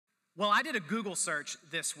Well, I did a Google search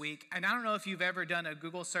this week, and I don't know if you've ever done a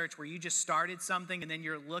Google search where you just started something and then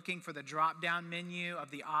you're looking for the drop-down menu of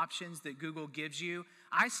the options that Google gives you.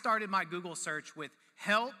 I started my Google search with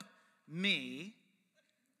help me,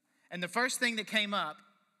 and the first thing that came up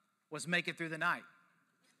was make it through the night.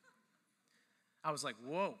 I was like,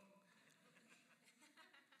 whoa.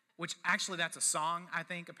 Which actually that's a song, I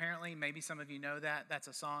think, apparently. Maybe some of you know that. That's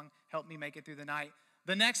a song, Help Me Make It Through the Night.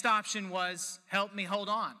 The next option was Help Me Hold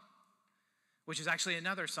On, which is actually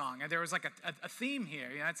another song. And there was like a theme here.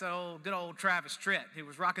 You know, that's good old Travis Tritt. He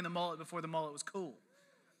was rocking the mullet before the mullet was cool.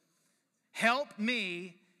 Help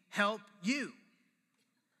me help you.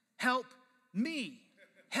 Help me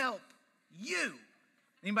help you.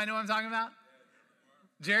 Anybody know what I'm talking about?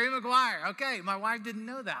 Jerry Maguire. Okay, my wife didn't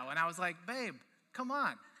know that one. I was like, babe, come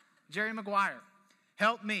on. Jerry Maguire.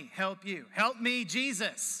 Help me help you. Help me,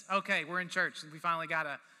 Jesus. Okay, we're in church. We finally got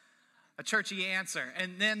a churchy answer.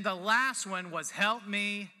 And then the last one was help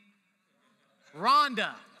me,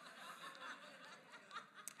 Rhonda.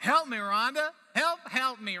 Help me, Rhonda.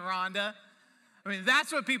 Help me, Rhonda. I mean,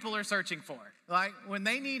 that's what people are searching for. Like, when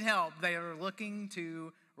they need help, they are looking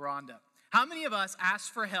to Rhonda. How many of us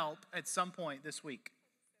asked for help at some point this week?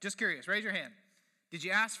 Just curious, raise your hand. Did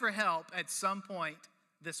you ask for help at some point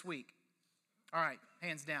this week? All right,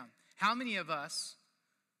 hands down. How many of us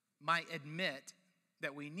might admit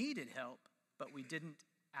that we needed help, but we didn't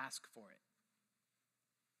ask for it?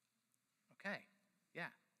 Okay, yeah.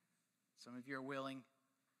 Some of you are willing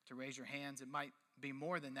to raise your hands. It might be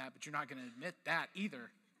more than that, but you're not going to admit that either.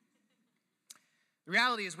 The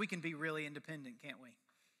reality is we can be really independent, can't we?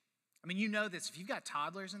 I mean, you know this. If you've got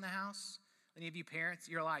toddlers in the house, any of you parents,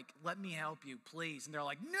 you're like, let me help you, please. And they're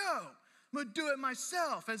like, no, I'm going to do it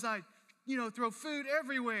myself as I, throw food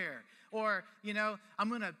everywhere. Or, I'm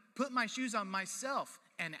going to put my shoes on myself.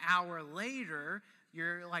 An hour later,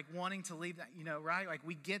 you're like wanting to leave that, right? Like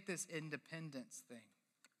we get this independence thing.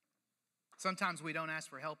 Sometimes we don't ask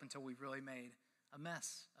for help until we've really made a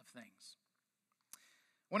mess of things.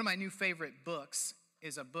 One of my new favorite books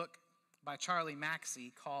is a book by Charlie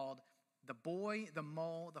Maxey called The Boy, the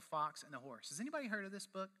Mole, the Fox, and the Horse. Has anybody heard of this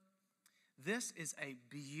book? This is a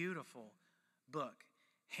beautiful book.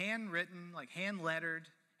 Handwritten, like hand-lettered,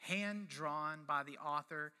 hand-drawn by the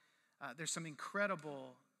author. There's some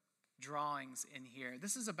incredible drawings in here.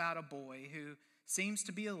 This is about a boy who seems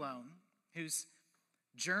to be alone, who's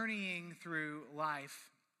journeying through life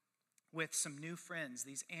with some new friends,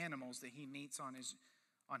 these animals that he meets on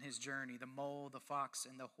his journey, the mole, the fox,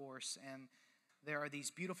 and the horse. And there are these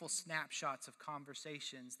beautiful snapshots of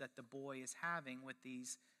conversations that the boy is having with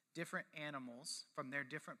these different animals from their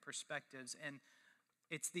different perspectives. And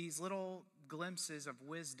it's these little glimpses of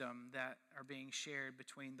wisdom that are being shared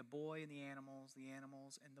between the boy and the animals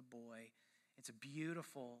and the boy. It's a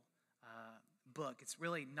beautiful book. It's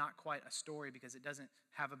really not quite a story because it doesn't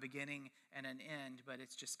have a beginning and an end, but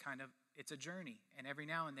it's just it's a journey. And every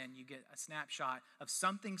now and then you get a snapshot of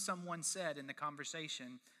something someone said in the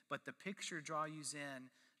conversation, but the picture draws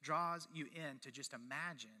you in to just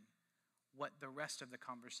imagine what the rest of the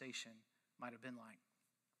conversation might have been like.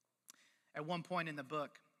 At one point in the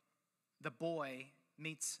book, the boy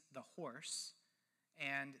meets the horse,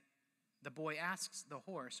 and the boy asks the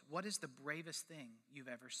horse, "What is the bravest thing you've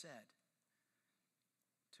ever said?"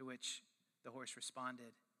 To which the horse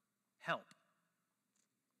responded, "Help.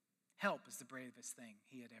 Help is the bravest thing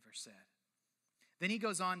he had ever said." Then he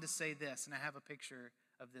goes on to say this, and I have a picture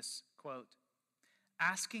of this quote.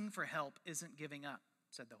 "Asking for help isn't giving up,"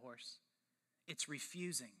 said the horse. "It's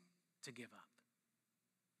refusing to give up."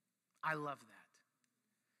 I love that.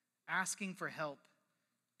 Asking for help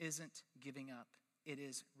isn't giving up. It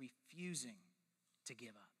is refusing to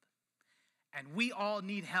give up. And we all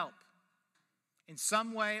need help in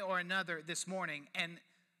some way or another this morning. And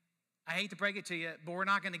I hate to break it to you, but we're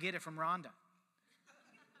not going to get it from Rhonda.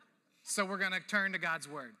 So we're going to turn to God's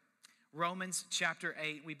word. Romans chapter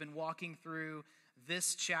 8. We've been walking through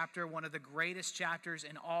this chapter, one of the greatest chapters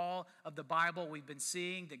in all of the Bible. We've been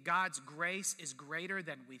seeing that God's grace is greater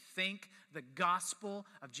than we think. The gospel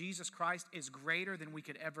of Jesus Christ is greater than we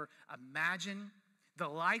could ever imagine. The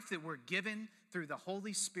life that we're given through the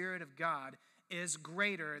Holy Spirit of God is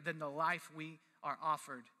greater than the life we are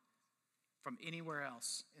offered from anywhere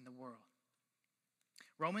else in the world.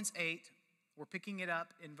 Romans 8, we're picking it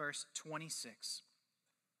up in verse 26.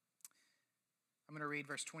 I'm going to read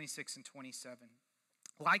verse 26 and 27.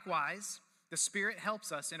 "Likewise, the Spirit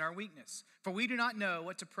helps us in our weakness, for we do not know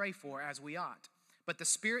what to pray for as we ought. But the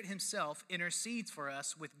Spirit himself intercedes for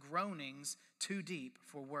us with groanings too deep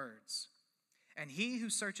for words. And he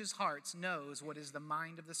who searches hearts knows what is the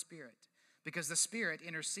mind of the Spirit, because the Spirit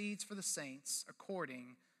intercedes for the saints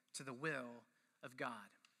according to the will of God.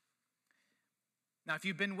 Now, if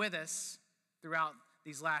you've been with us throughout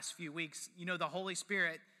these last few weeks, you know the Holy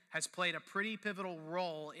Spirit has played a pretty pivotal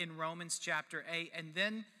role in Romans chapter 8. And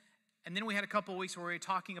then we had a couple of weeks where we were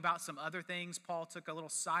talking about some other things. Paul took a little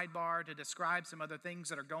sidebar to describe some other things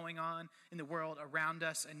that are going on in the world around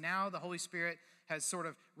us. And now the Holy Spirit has sort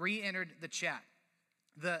of re-entered the chat.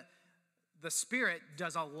 The Spirit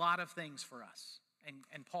does a lot of things for us.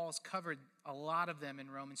 And Paul's covered a lot of them in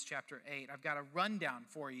Romans chapter 8. I've got a rundown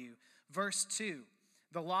for you. Verse 2,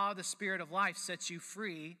 the law of the Spirit of life sets you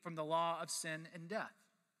free from the law of sin and death.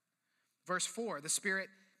 Verse 4, the Spirit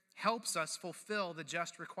helps us fulfill the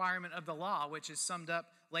just requirement of the law, which is summed up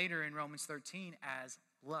later in Romans 13 as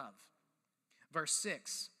love. Verse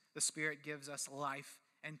 6, the Spirit gives us life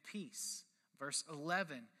and peace. Verse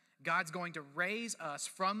 11, God's going to raise us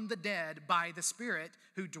from the dead by the Spirit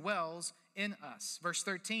who dwells in us. Verse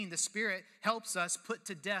 13, the Spirit helps us put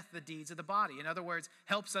to death the deeds of the body. In other words,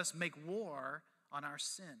 helps us make war on our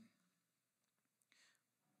sin.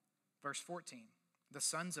 Verse 14, the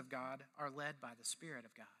sons of God are led by the Spirit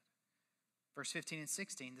of God. Verse 15 and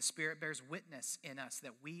 16, the Spirit bears witness in us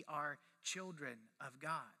that we are children of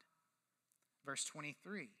God. Verse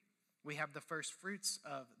 23, we have the first fruits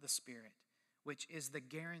of the Spirit, which is the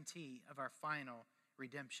guarantee of our final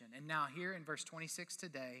redemption. And now here in verse 26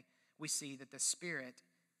 today, we see that the Spirit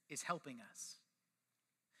is helping us.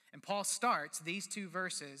 And Paul starts these two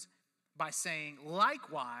verses by saying,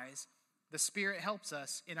 likewise, the Spirit helps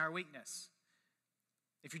us in our weakness.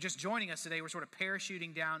 If you're just joining us today, we're sort of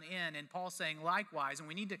parachuting down in, and Paul's saying likewise, and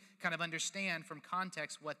we need to kind of understand from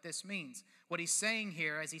context what this means. What he's saying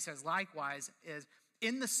here, as he says likewise, is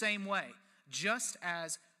in the same way, just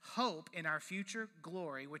as hope in our future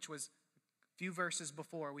glory, which was a few verses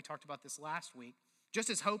before, we talked about this last week, just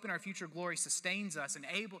as hope in our future glory sustains us and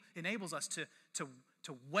enables us to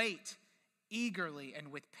wait eagerly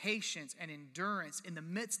and with patience and endurance in the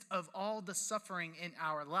midst of all the suffering in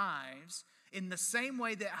our lives, in the same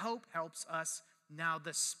way that hope helps us, now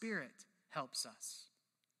the Spirit helps us.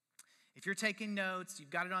 If you're taking notes, you've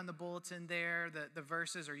got it on the bulletin there, the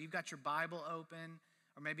verses, or you've got your Bible open,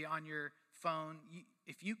 or maybe on your phone,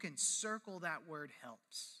 if you can circle that word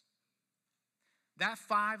helps. That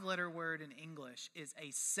 5-letter word in English is a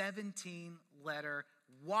 17-letter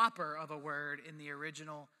whopper of a word in the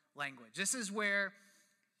original language. This is one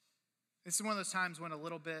of those times when a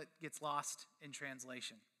little bit gets lost in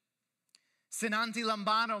translation. Sinanti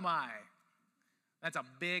lambano mai. That's a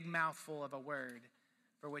big mouthful of a word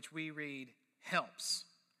for which we read helps.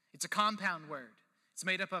 It's a compound word. It's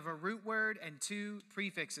made up of a root word and 2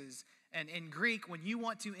 prefixes. And in Greek, when you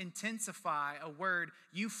want to intensify a word,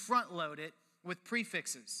 you front load it with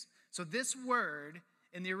prefixes. So this word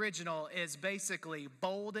in the original is basically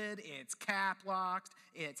bolded, it's cap locked,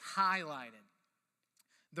 it's highlighted.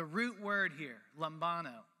 The root word here,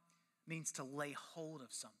 lambano, means to lay hold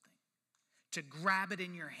of something, to grab it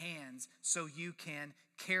in your hands so you can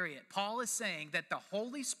carry it. Paul is saying that the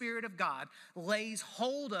Holy Spirit of God lays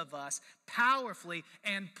hold of us powerfully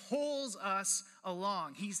and pulls us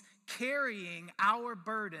along. He's carrying our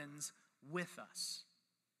burdens with us.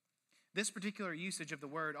 This particular usage of the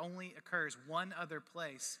word only occurs one other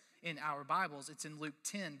place in our Bibles. It's in Luke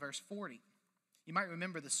 10, verse 40. You might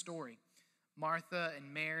remember the story. Martha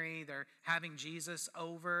and Mary, they're having Jesus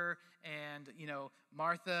over, and,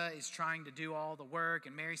 Martha is trying to do all the work,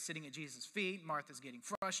 and Mary's sitting at Jesus' feet. Martha's getting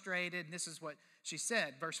frustrated, and this is what she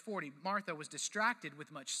said. Verse 40, Martha was distracted with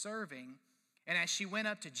much serving, and as she went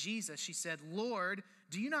up to Jesus, she said, Lord,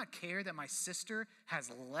 do you not care that my sister has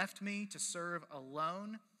left me to serve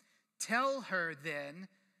alone? Tell her then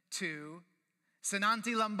to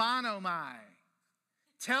Sinanti lambano mai.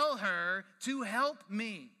 Tell her to help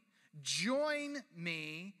me. Join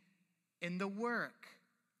me in the work.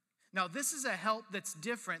 Now, this is a help that's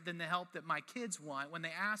different than the help that my kids want when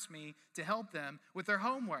they ask me to help them with their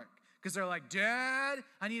homework. Because they're like, Dad,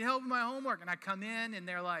 I need help with my homework. And I come in and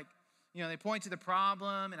they're like, they point to the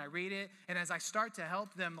problem and I read it. And as I start to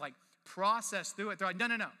help them process through it, they're like,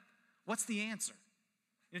 no. What's the answer?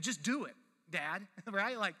 Just do it, Dad,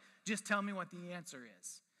 right? Just tell me what the answer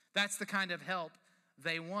is. That's the kind of help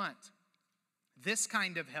they want. This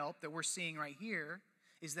kind of help that we're seeing right here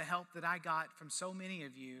is the help that I got from so many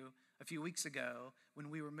of you a few weeks ago when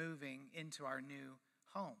we were moving into our new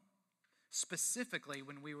home. Specifically,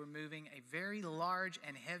 when we were moving a very large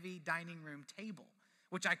and heavy dining room table,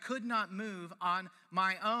 which I could not move on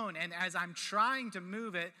my own. And as I'm trying to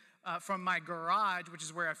move it from my garage, which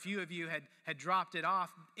is where a few of you had dropped it off,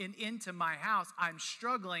 into my house, I'm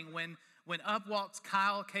struggling when when up walks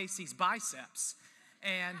Kyle Casey's biceps.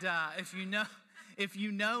 And if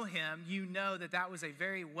you know him, you know that that was a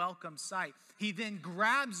very welcome sight. He then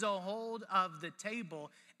grabs a hold of the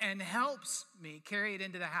table and helps me carry it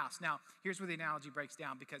into the house. Now, here's where the analogy breaks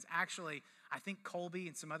down, because actually, I think Colby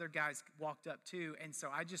and some other guys walked up too, and so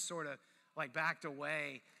I just sort of like backed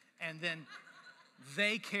away, and then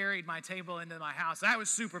they carried my table into my house. I was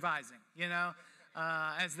supervising,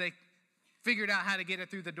 as they figured out how to get it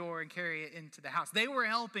through the door and carry it into the house. They were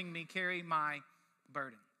helping me carry my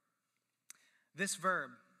burden. This verb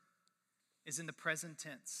is in the present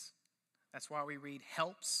tense. That's why we read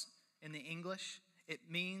helps in the English. It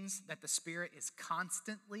means that the Spirit is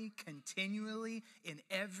constantly, continually, in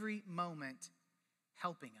every moment,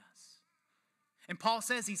 helping us. And Paul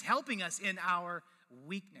says he's helping us in our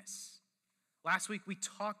weakness. Last week we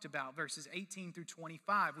talked about verses 18 through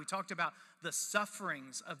 25. We talked about the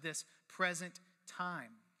sufferings of this present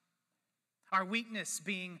time. Our weakness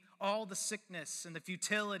being all the sickness and the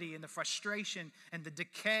futility and the frustration and the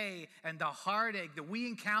decay and the heartache that we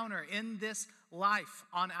encounter in this life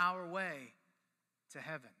on our way to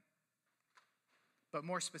heaven. But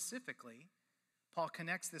more specifically, Paul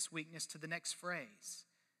connects this weakness to the next phrase.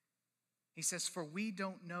 He says, "For we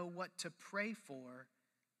don't know what to pray for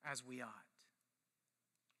as we ought."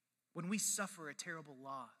 When we suffer a terrible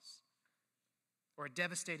loss or a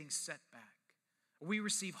devastating setback, or we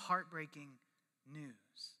receive heartbreaking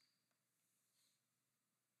news,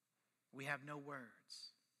 we have no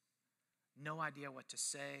words, no idea what to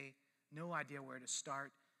say, no idea where to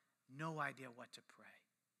start, no idea what to pray.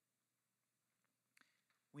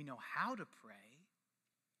 We know how to pray.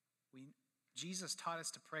 Jesus taught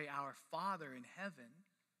us to pray, "Our Father in heaven."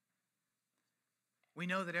 We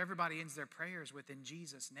know that everybody ends their prayers with "In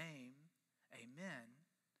Jesus' name, amen."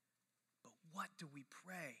 But what do we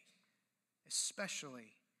pray,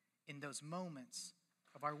 especially in those moments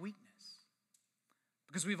of our weakness?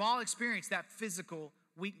 Because we've all experienced that physical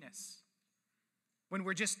weakness. When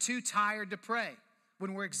we're just too tired to pray,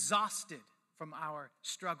 when we're exhausted from our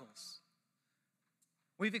struggles.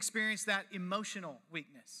 We've experienced that emotional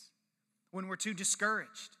weakness, when we're too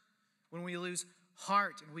discouraged, when we lose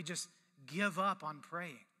heart and we just give up on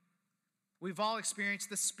praying. We've all experienced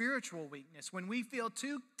the spiritual weakness, when we feel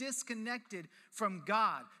too disconnected from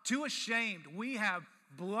God, too ashamed. We have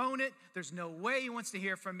blown it. There's no way he wants to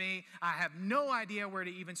hear from me. I have no idea where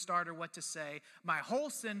to even start or what to say. My whole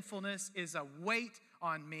sinfulness is a weight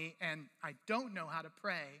on me, and I don't know how to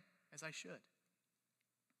pray as I should.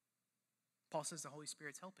 Paul says the Holy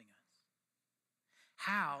Spirit's helping us.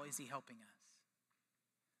 How is he helping us?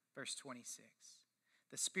 Verse 26.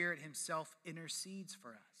 The Spirit himself intercedes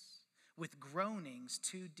for us with groanings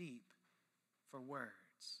too deep for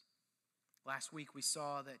words. Last week we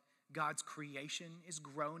saw that God's creation is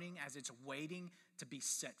groaning as it's waiting to be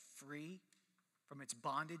set free from its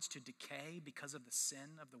bondage to decay because of the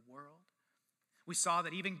sin of the world. We saw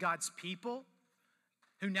that even God's people,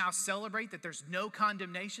 who now celebrate that there's no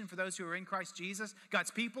condemnation for those who are in Christ Jesus,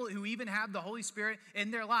 God's people who even have the Holy Spirit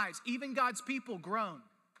in their lives, even God's people groan.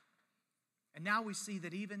 And now we see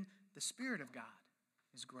that even the Spirit of God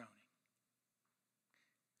is groaning.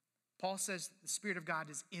 Paul says the Spirit of God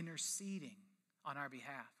is interceding on our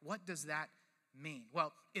behalf. What does that mean?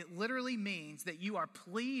 Well, it literally means that you are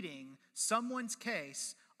pleading someone's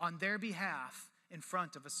case on their behalf in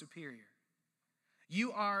front of a superior.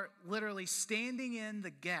 You are literally standing in the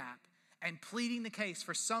gap and pleading the case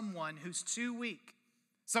for someone who's too weak,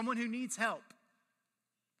 someone who needs help.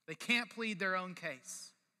 They can't plead their own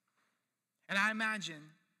case. And I imagine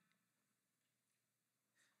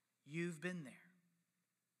you've been there.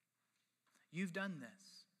 You've done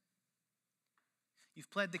this.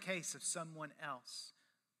 You've pled the case of someone else.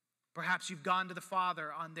 Perhaps you've gone to the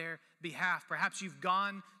Father on their behalf. Perhaps you've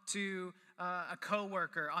gone to a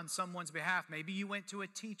coworker on someone's behalf. Maybe you went to a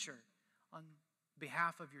teacher on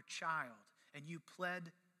behalf of your child and you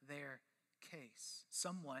pled their case.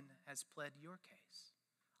 Someone has pled your case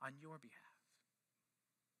on your behalf.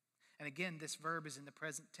 And again, this verb is in the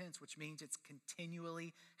present tense, which means it's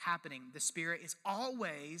continually happening. The Spirit is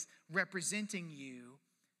always representing you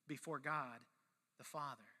before God the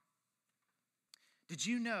Father. Did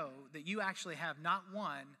you know that you actually have not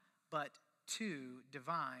one, but two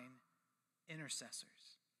divine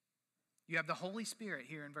intercessors? You have the Holy Spirit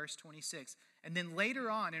here in verse 26. And then later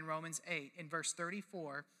on in Romans 8, in verse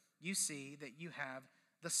 34, you see that you have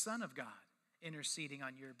the Son of God interceding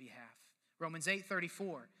on your behalf. Romans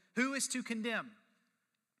 8:34. Who is to condemn?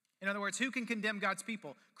 In other words, who can condemn God's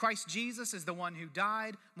people? Christ Jesus is the one who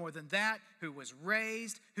died, more than that, who was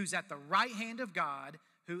raised, who's at the right hand of God,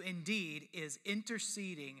 who indeed is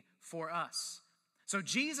interceding for us. So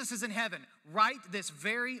Jesus is in heaven right this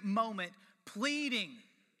very moment, pleading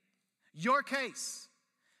your case,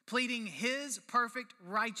 pleading his perfect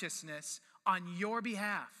righteousness on your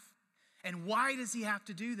behalf. And why does he have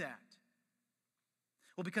to do that?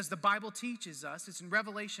 Well, because the Bible teaches us, it's in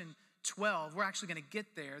Revelation 12, we're actually going to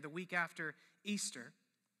get there the week after Easter.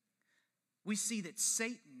 We see that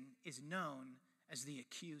Satan is known as the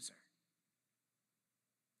accuser.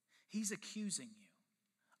 He's accusing you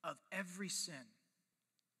of every sin.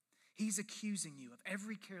 He's accusing you of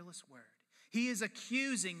every careless word. He is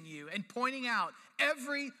accusing you and pointing out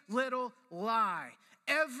every little lie,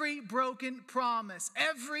 every broken promise,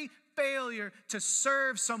 every failure to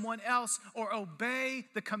serve someone else or obey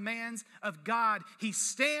the commands of God. He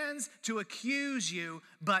stands to accuse you,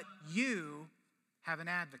 but you have an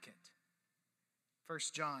advocate. 1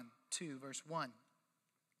 John 2, verse 1.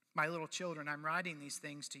 My little children, I'm writing these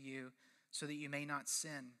things to you so that you may not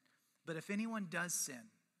sin. But if anyone does sin,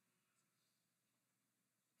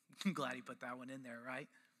 I'm glad he put that one in there, right?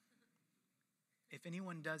 If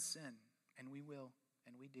anyone does sin, and we will,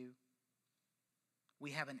 and we do,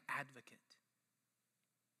 we have an advocate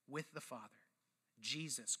with the Father,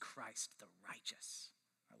 Jesus Christ the righteous.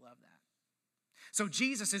 I love that. So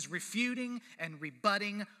Jesus is refuting and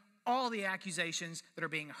rebutting all the accusations that are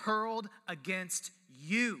being hurled against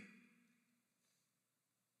you.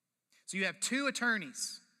 So you have two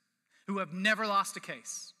attorneys who have never lost a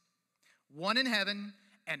case. One in heaven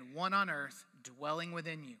and one on earth dwelling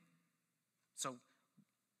within you. So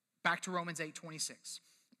back to Romans 8:26.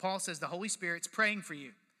 Paul says the Holy Spirit's praying for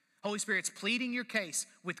you. Holy Spirit's pleading your case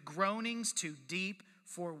with groanings too deep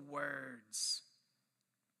for words.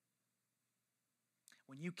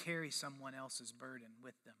 When you carry someone else's burden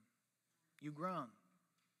with them, you groan.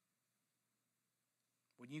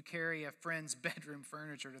 When you carry a friend's bedroom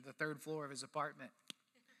furniture to the third floor of his apartment,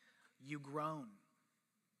 you groan.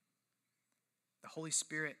 The Holy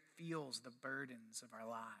Spirit feels the burdens of our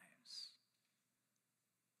lives.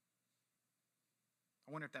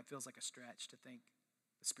 I wonder if that feels like a stretch to think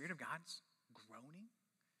the Spirit of God's groaning,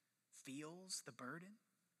 feels the burden.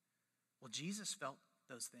 Well, Jesus felt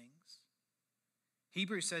those things.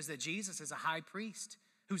 Hebrews says that Jesus is a high priest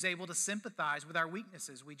who's able to sympathize with our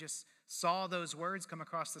weaknesses. We just saw those words come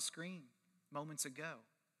across the screen moments ago.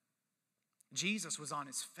 Jesus was on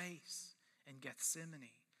his face in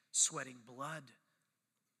Gethsemane, sweating blood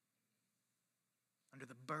under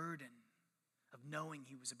the burden of knowing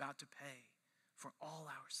he was about to pay for all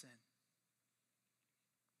our sin.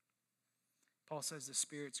 Paul says the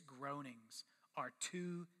Spirit's groanings are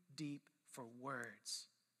too deep for words.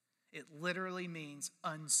 It literally means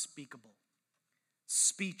unspeakable,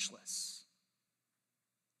 speechless,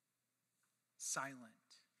 silent.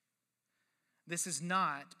 This is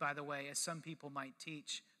not, by the way, as some people might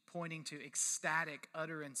teach, pointing to ecstatic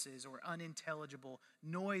utterances or unintelligible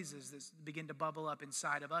noises that begin to bubble up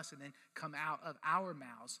inside of us and then come out of our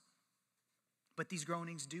mouths. But these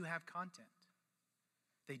groanings do have content.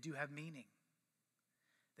 They do have meaning.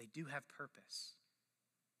 They do have purpose.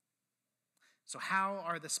 So how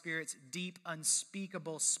are the Spirit's deep,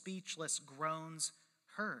 unspeakable, speechless groans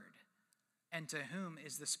heard? And to whom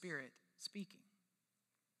is the Spirit speaking?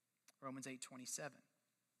 Romans 8:27.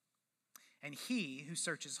 And he who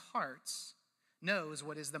searches hearts knows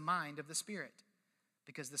what is the mind of the Spirit,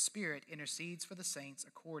 because the Spirit intercedes for the saints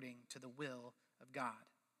according to the will of God.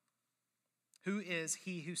 Who is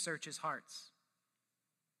he who searches hearts?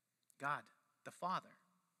 God, the Father.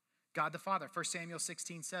 God the Father. 1 Samuel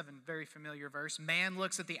 16:7, very familiar verse. Man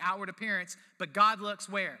looks at the outward appearance, but God looks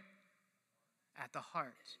where? At the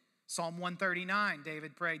heart. Psalm 139,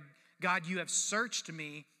 David prayed, God, you have searched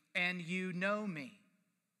me and you know me.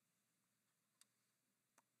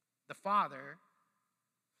 The Father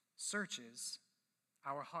searches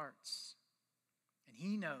our hearts, and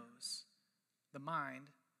he knows the mind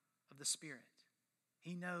of the Spirit.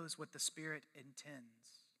 He knows what the Spirit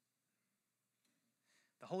intends.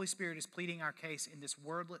 The Holy Spirit is pleading our case in this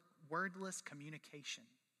wordless communication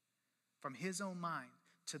from his own mind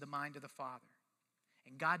to the mind of the Father.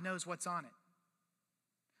 And God knows what's on it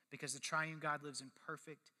because the triune God lives in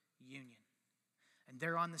perfect union. And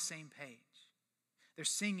they're on the same page. They're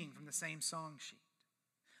singing from the same song sheet.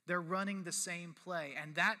 They're running the same play.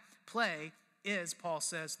 And that play is, Paul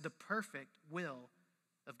says, the perfect will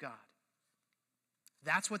of God.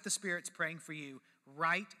 That's what the Spirit's praying for you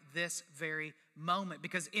right this very moment.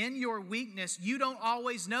 Because in your weakness, you don't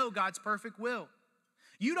always know God's perfect will.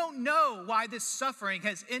 You don't know why this suffering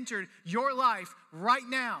has entered your life right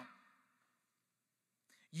now.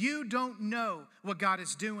 You don't know what God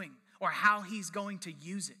is doing or how he's going to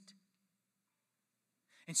use it.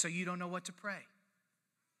 And so you don't know what to pray.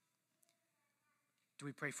 Do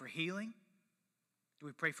we pray for healing? Do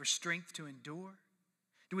we pray for strength to endure?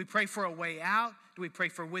 Do we pray for a way out? Do we pray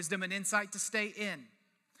for wisdom and insight to stay in?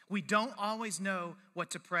 We don't always know what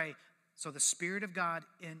to pray, so the Spirit of God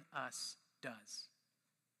in us does.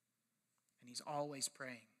 And he's always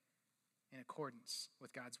praying in accordance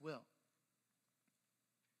with God's will.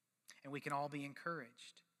 And we can all be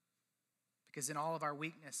encouraged, because in all of our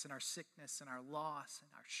weakness and our sickness and our loss and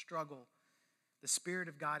our struggle, the Spirit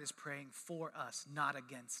of God is praying for us, not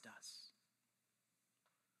against us.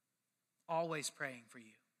 Always praying for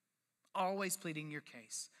you. Always pleading your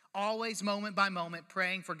case. Always, moment by moment,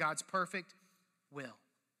 praying for God's perfect will.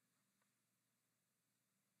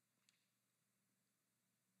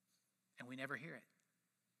 And we never hear it.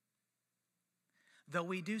 Though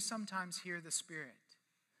we do sometimes hear the Spirit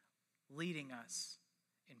leading us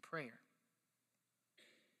in prayer.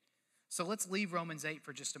 So let's leave Romans 8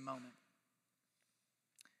 for just a moment.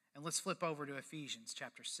 And let's flip over to Ephesians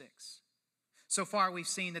chapter 6. So far, we've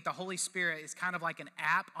seen that the Holy Spirit is kind of like an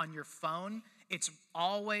app on your phone. It's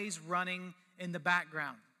always running in the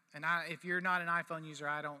background. And if you're not an iPhone user,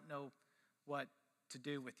 I don't know what to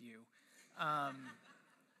do with you. I'm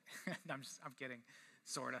kidding,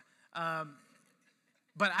 sort of.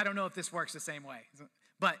 But I don't know if this works the same way.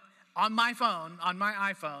 But on my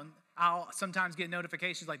iPhone, I'll sometimes get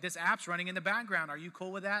notifications like, this app's running in the background. Are you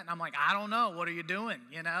cool with that? And I'm like, I don't know. What are you doing?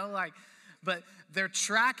 But they're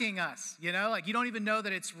tracking us, you don't even know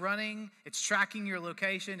that it's running. It's tracking your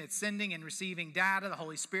location. It's sending and receiving data. The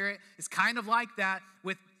Holy Spirit is kind of like that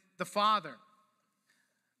with the Father.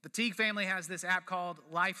 The Teague family has this app called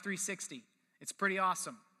Life 360. It's pretty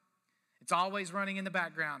awesome. It's always running in the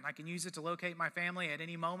background. I can use it to locate my family at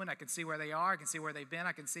any moment. I can see where they are. I can see where they've been.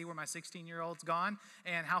 I can see where my 16-year-old's gone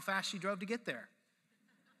and how fast she drove to get there.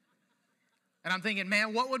 And I'm thinking,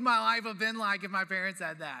 man, what would my life have been like if my parents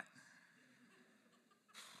had that?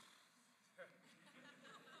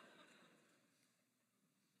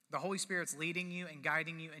 The Holy Spirit's leading you and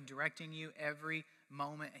guiding you and directing you every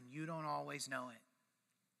moment, and you don't always know it.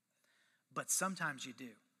 But sometimes you do.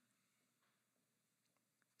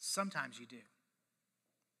 Sometimes you do.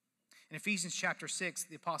 In Ephesians chapter 6,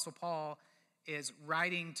 the Apostle Paul is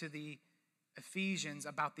writing to the Ephesians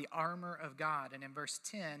about the armor of God. And in verse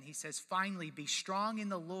 10, he says, finally, be strong in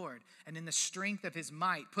the Lord and in the strength of his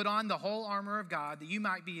might. Put on the whole armor of God that you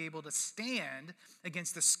might be able to stand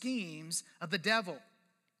against the schemes of the devil.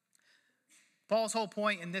 Paul's whole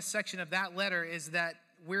point in this section of that letter is that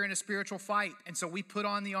we're in a spiritual fight. And so we put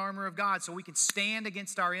on the armor of God so we can stand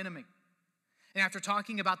against our enemy. And after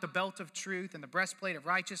talking about the belt of truth and the breastplate of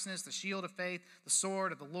righteousness, the shield of faith, the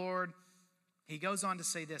sword of the Lord, he goes on to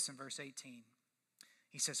say this in verse 18.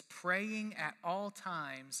 He says, praying at all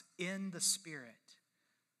times in the Spirit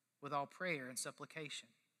with all prayer and supplication.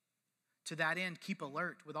 To that end, keep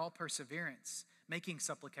alert with all perseverance, making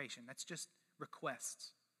supplication. That's just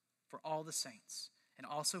requests for all the saints and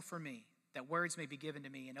also for me, that words may be given to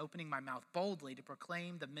me in opening my mouth boldly to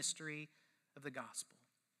proclaim the mystery of the gospel.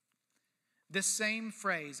 This same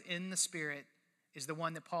phrase, in the Spirit, is the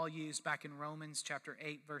one that Paul used back in Romans chapter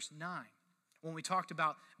 8, verse 9. When we talked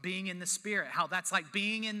about being in the Spirit, how that's like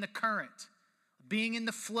being in the current, being in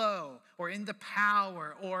the flow, or in the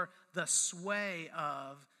power, or the sway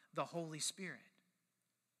of the Holy Spirit.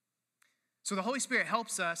 So the Holy Spirit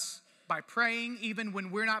helps us by praying even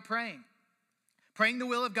when we're not praying. Praying the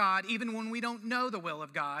will of God even when we don't know the will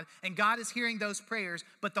of God. And God is hearing those prayers,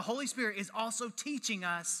 but the Holy Spirit is also teaching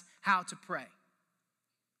us how to pray.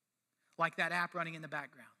 Like that app running in the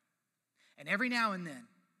background. And every now and then,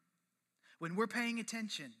 when we're paying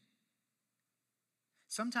attention,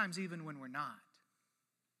 sometimes even when we're not,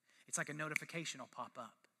 it's like a notification will pop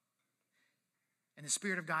up. And the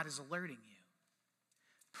Spirit of God is alerting you.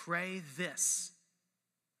 Pray this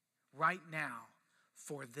right now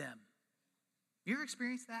for them. You ever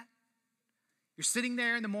experienced that? You're sitting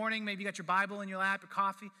there in the morning, maybe you got your Bible in your lap, a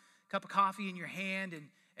cup of coffee in your hand,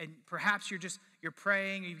 and perhaps you're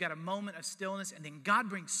praying, or you've got a moment of stillness, and then God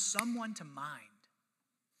brings someone to mind.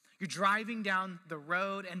 You're driving down the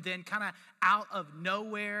road, and then kind of out of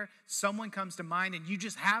nowhere, someone comes to mind, and you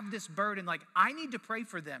just have this burden, like, I need to pray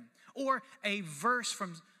for them. Or a verse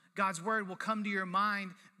from God's word will come to your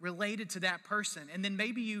mind related to that person. And then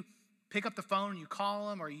maybe you pick up the phone and you call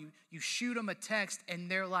them, or you shoot them a text, and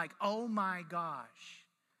they're like, oh my gosh,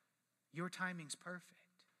 your timing's perfect.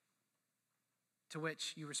 To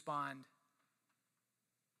which you respond,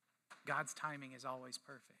 God's timing is always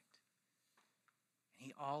perfect. And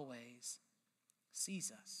he always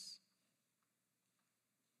sees us.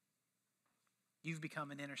 You've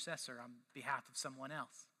become an intercessor on behalf of someone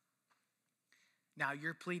else. Now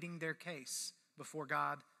you're pleading their case before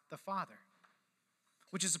God the Father,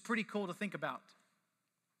 which is pretty cool to think about.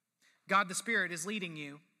 God the Spirit is leading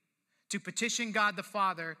you to petition God the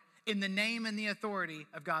Father in the name and the authority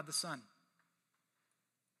of God the Son.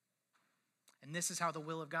 And this is how the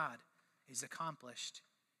will of God is accomplished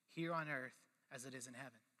here on earth as it is in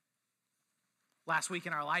heaven. Last week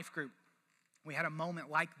in our life group, we had a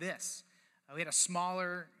moment like this. We had a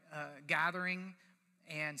smaller gathering,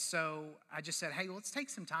 and so I just said, hey, let's take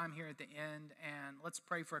some time here at the end, and let's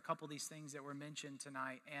pray for a couple of these things that were mentioned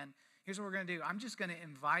tonight. And here's what we're going to do. I'm just going to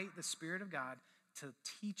invite the Spirit of God to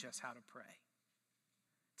teach us how to pray,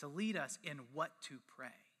 to lead us in what to pray.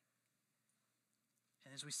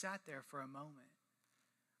 And as we sat there for a moment,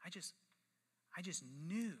 I just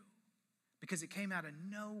knew, because it came out of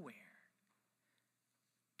nowhere,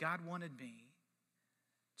 God wanted me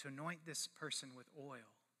to anoint this person with oil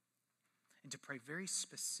and to pray very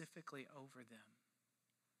specifically over them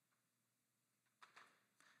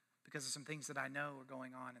because of some things that I know are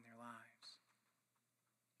going on in their lives.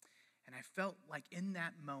 And I felt like in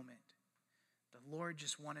that moment, the Lord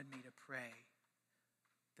just wanted me to pray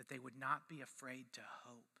that they would not be afraid to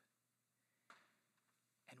hope.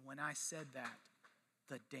 And when I said that,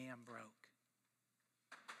 the dam broke.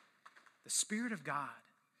 The Spirit of God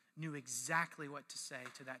knew exactly what to say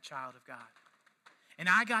to that child of God. And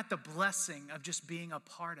I got the blessing of just being a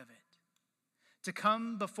part of it, to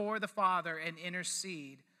come before the Father and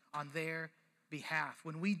intercede on their behalf.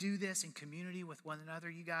 When we do this in community with one another,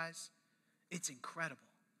 you guys, it's incredible.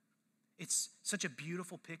 It's such a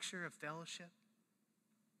beautiful picture of fellowship.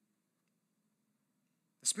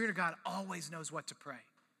 The Spirit of God always knows what to pray.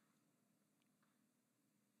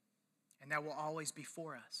 And that will always be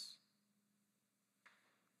for us.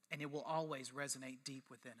 And it will always resonate deep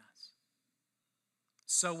within us.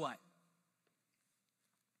 So what?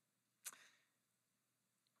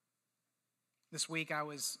 This week I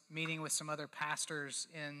was meeting with some other pastors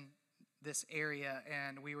in this area,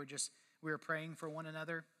 and we were praying for one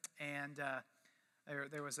another. And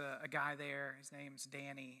there was a guy there, his name's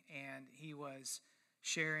Danny, and he was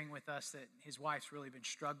sharing with us that his wife's really been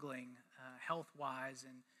struggling health-wise,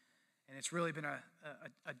 and it's really been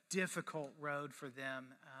a difficult road for them.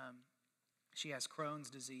 She has Crohn's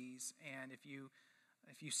disease, and if you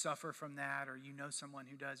suffer from that, or you know someone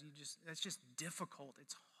who does, that's just difficult.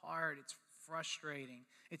 It's hard. It's frustrating.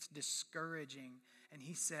 It's discouraging. And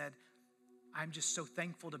he said, I'm just so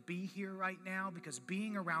thankful to be here right now, because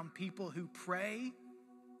being around people who pray,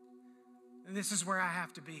 this is where I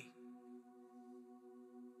have to be.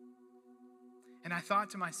 And I thought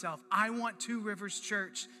to myself, I want Two Rivers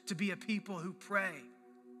Church to be a people who pray.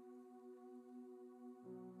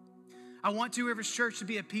 I want Two Rivers Church to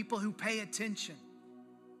be a people who pay attention,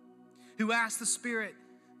 who ask the Spirit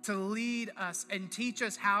to lead us and teach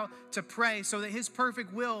us how to pray so that His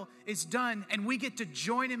perfect will is done and we get to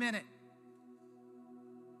join Him in it.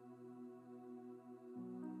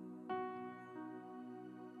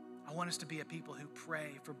 I want us to be a people who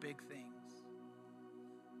pray for big things,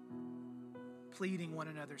 pleading one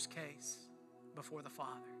another's case before the Father.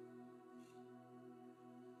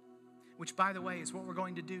 Which, by the way, is what we're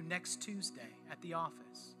going to do next Tuesday at the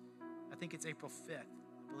office. I think it's April 5th,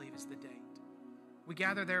 I believe is the date. We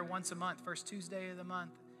gather there once a month, first Tuesday of the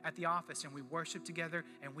month at the office, and we worship together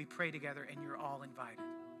and we pray together, and you're all invited.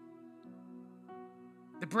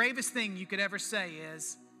 The bravest thing you could ever say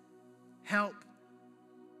is, help.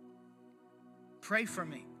 Pray for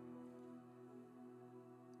me.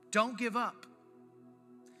 Don't give up.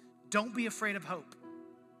 Don't be afraid of hope.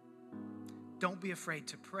 Don't be afraid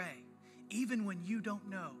to pray, even when you don't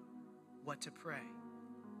know what to pray.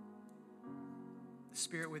 The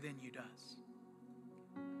Spirit within you does.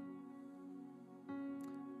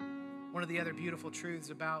 One of the other beautiful truths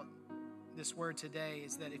about this word today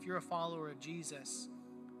is that if you're a follower of Jesus,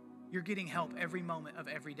 you're getting help every moment of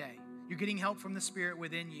every day. You're getting help from the Spirit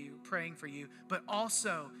within you, praying for you, but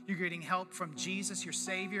also you're getting help from Jesus, your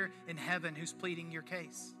Savior in heaven, who's pleading your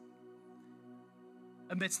case.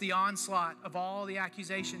 Amidst the onslaught of all the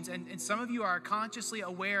accusations, and some of you are consciously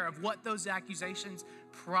aware of what those accusations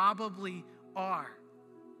probably are.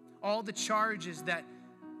 All the charges that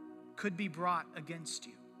could be brought against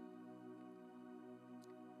you.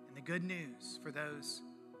 And the good news for those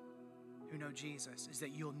who know Jesus is that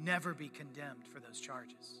you'll never be condemned for those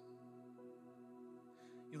charges.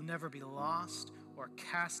 You'll never be lost or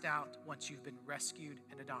cast out once you've been rescued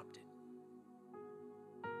and adopted.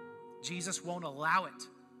 Jesus won't allow it.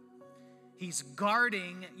 He's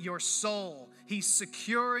guarding your soul. He's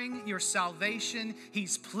securing your salvation.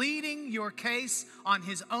 He's pleading your case on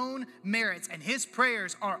his own merits, and his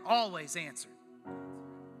prayers are always answered.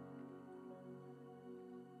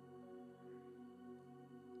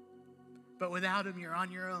 But without him, you're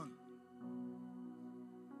on your own.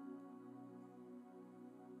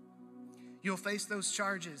 You'll face those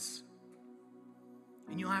charges,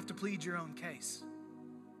 and you'll have to plead your own case.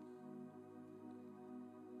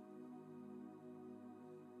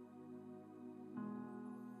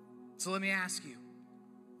 So let me ask you,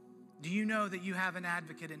 do you know that you have an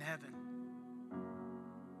advocate in heaven?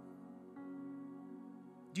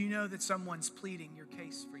 Do you know that someone's pleading your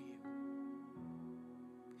case for you?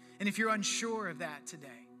 And if you're unsure of that today,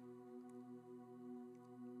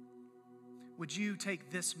 would you take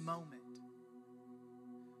this moment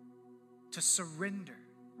to surrender,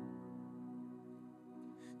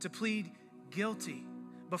 to plead guilty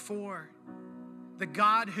before the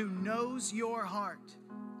God who knows your heart,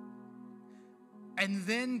 and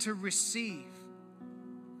then to receive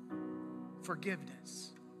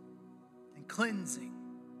forgiveness and cleansing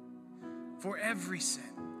for every sin,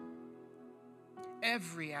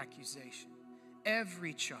 every accusation,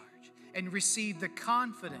 every charge, and receive the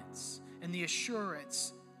confidence and the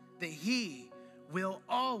assurance that he will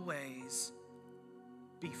always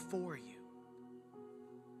be for you?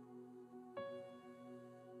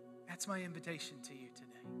 That's my invitation to you today.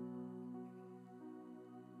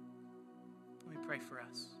 Let me pray for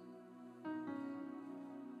us.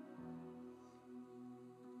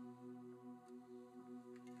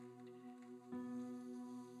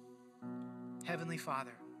 Heavenly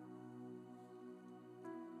Father,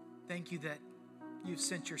 thank you that you've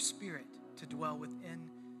sent your Spirit to dwell within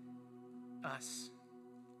us,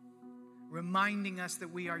 reminding us that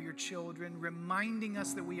we are your children, reminding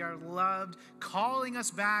us that we are loved, calling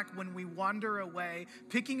us back when we wander away,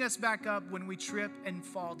 picking us back up when we trip and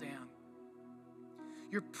fall down.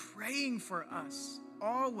 You're praying for us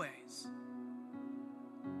always.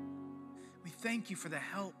 We thank you for the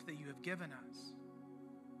help that you have given us.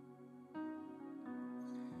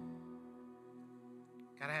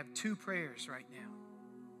 God, I have two prayers right now.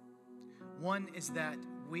 One is that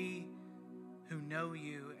we who know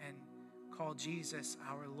you and call Jesus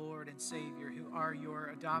our Lord and Savior, who are your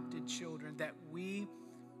adopted children, that we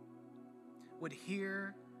would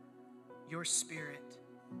hear your Spirit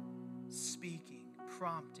speaking,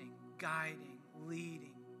 prompting, guiding,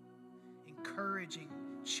 leading, encouraging,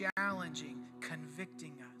 challenging,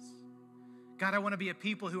 convicting us. God, I want to be a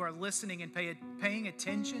people who are listening and paying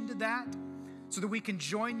attention to that, so that we can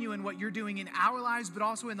join you in what you're doing in our lives, but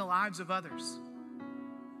also in the lives of others.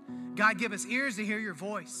 God, give us ears to hear your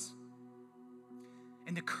voice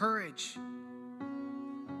and the courage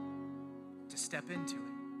to step into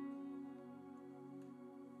it.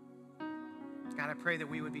 God, I pray that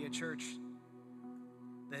we would be a church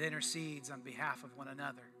that intercedes on behalf of one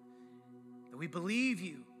another, that we believe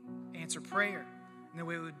you answer prayer, and that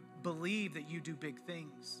we would believe that you do big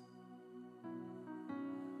things.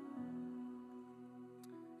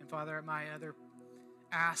 Father, my other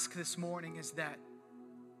ask this morning is that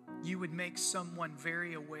you would make someone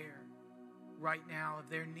very aware right now of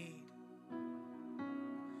their need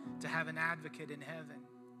to have an advocate in heaven,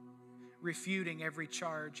 refuting every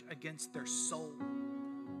charge against their soul.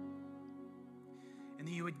 And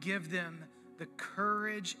that you would give them the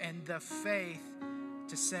courage and the faith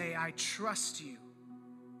to say, I trust you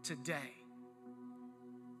today.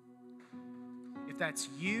 If that's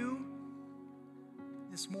you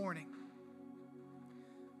this morning,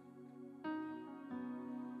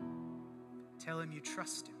 tell him you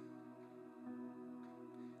trust him.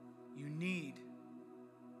 You need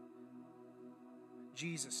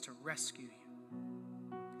Jesus to rescue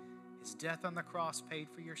you. His death on the cross paid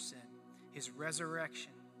for your sin. His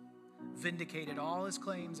resurrection vindicated all his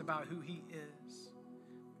claims about who he is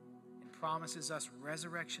and promises us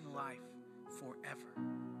resurrection life forever.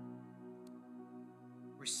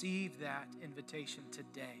 Receive that invitation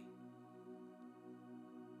today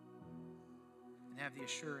and have the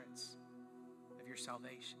assurance of your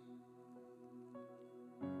salvation.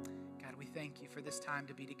 God, we thank you for this time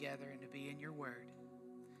to be together and to be in your word.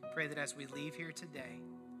 Pray that as we leave here today,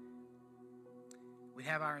 we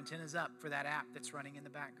have our antennas up for that app that's running in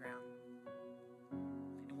the background.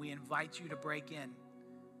 And we invite you to break in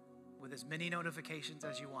with as many notifications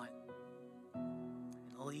as you want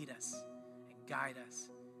and lead us, guide us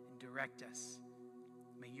and direct us.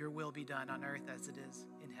 May your will be done on earth as it is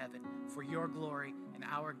in heaven, for your glory and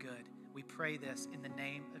our good. We pray this in the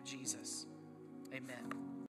name of Jesus. Amen.